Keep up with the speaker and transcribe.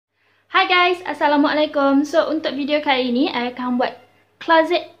Hi guys, Assalamualaikum. So untuk video kali ini, I akan buat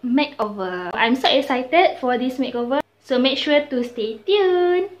closet makeover. I'm so excited for this makeover. So make sure to stay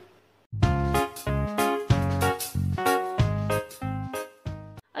tuned.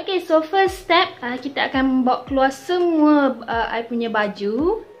 Okay, so first step, kita akan bawa keluar semua I punya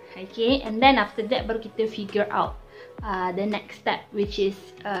baju. Okay, and then after that baru kita figure out the next step, which is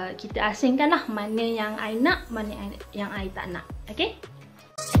kita asingkan lah mana yang I nak, mana yang I tak nak. Okay.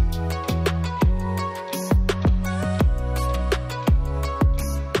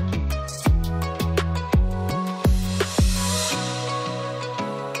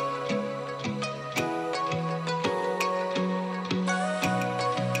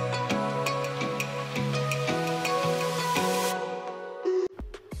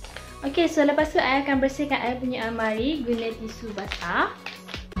 Okay, so lepas tu I akan bersihkan I punya almari guna tisu basah.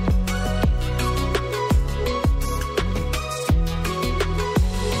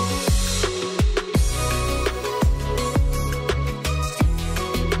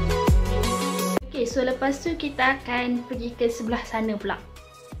 Okay, so lepas tu kita akan pergi ke sebelah sana pula.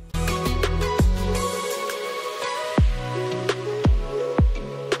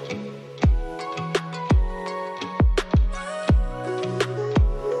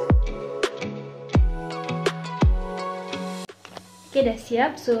 Okay, dah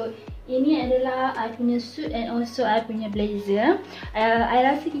siap. So ini adalah I punya suit and also I punya blazer. I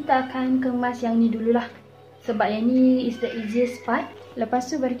rasa kita akan kemas yang ni dululah, sebab yang ni is the easiest part. Lepas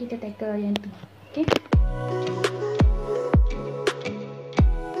tu baru kita tackle yang tu. Okay.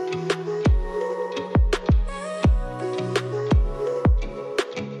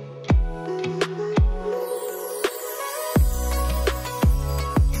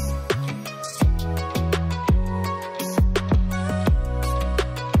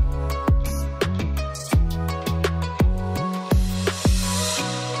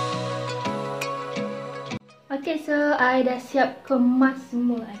 Okay, so I dah siap kemas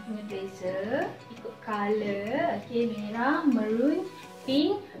semua I punya blazer ikut colour. Okay, merah, maroon,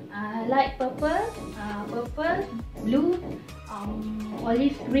 pink, light purple, blue,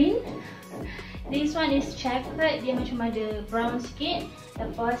 olive green. This one is checkered, dia macam ada brown sikit.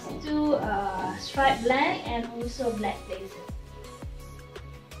 Lepas tu stripe black and also black blazer.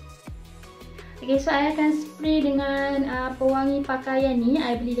 Okay, so I akan spray dengan pewangi pakaian ni.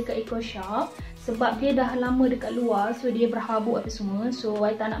 I beli dekat Eco Shop. Sebab dia dah lama dekat luar, so dia berhabuk apa semua. So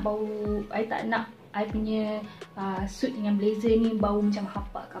I tak nak bau, I tak nak I punya suit dengan blazer ni bau macam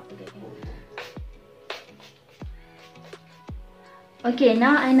hapak ke apa kan. Okay,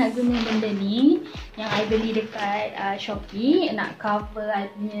 now I nak guna benda ni yang I beli dekat Shopee. Nak cover I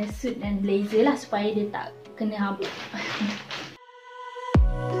punya suit dan blazer lah supaya dia tak kena habuk.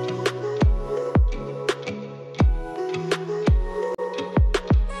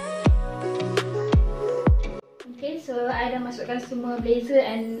 So I dah masukkan semua blazer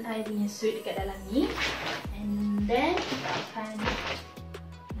and I punya suit dekat dalam ni. And then kita akan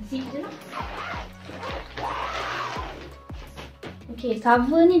zip je lah. Okay,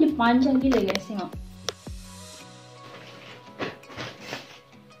 cover ni dia panjang gila guys, tengok.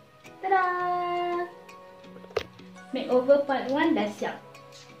 Tada! Makeover part 1 dah siap.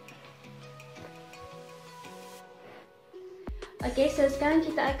 Okay, so sekarang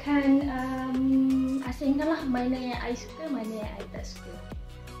kita akan asingkan lah mana yang I suka, mana yang I tak suka.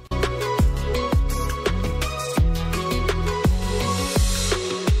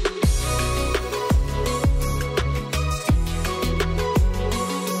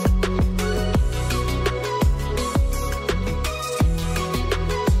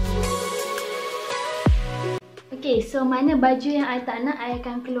 Okay, so mana baju yang I tak nak, I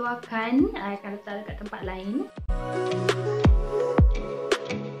akan keluarkan. I akan letak dekat tempat lain.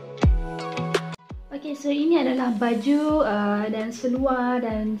 Okay, so ini adalah baju dan seluar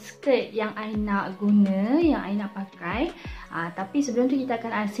dan skirt yang I nak guna, yang I nak pakai. Tapi sebelum tu kita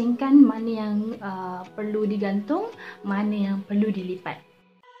akan asingkan mana yang perlu digantung, mana yang perlu dilipat.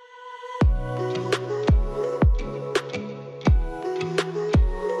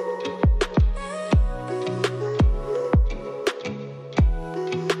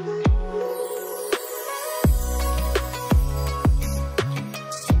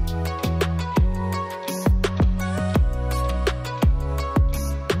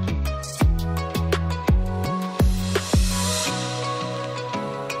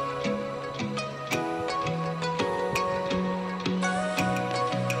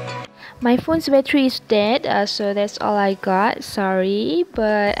 My phone's battery is dead, so that's all I got. Sorry,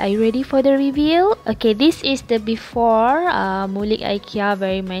 but are you ready for the reveal? Okay, this is the before. Mulik IKEA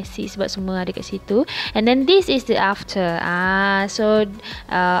very messy sebab semua ada kat situ. And then this is the after. So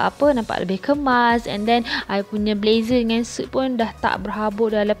nampak lebih kemas. And then I punya blazer dengan suit pun dah tak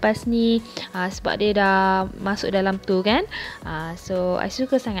berhabuk dah lepas ni. Sebab dia dah masuk dalam tu kan. So I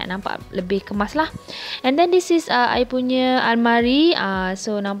suka sangat, nampak lebih kemas lah. And then this is I punya almari.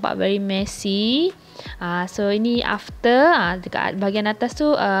 So nampak very messy. So ini after. Dekat bahagian atas tu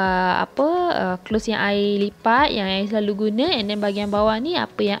clothes yang I lipat, yang I selalu guna. And then bahagian bawah ni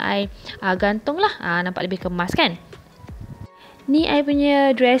apa yang I gantung lah. Nampak lebih kemas kan. Ni I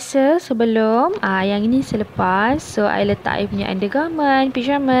punya dresser sebelum. Yang ini selepas. So I letak I punya undergarment,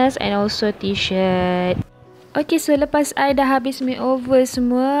 pyjamas and also t-shirt. Okay, so lepas I dah habis makeover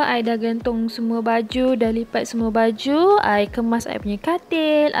semua, I dah gantung semua baju, dah lipat semua baju, I kemas I punya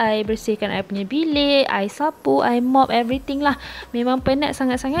katil, I bersihkan I punya bilik, I sapu, I mop everything lah. Memang penat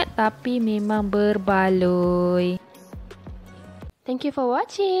sangat-sangat tapi memang berbaloi. Thank you for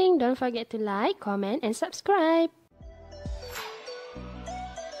watching. Don't forget to like, comment and subscribe.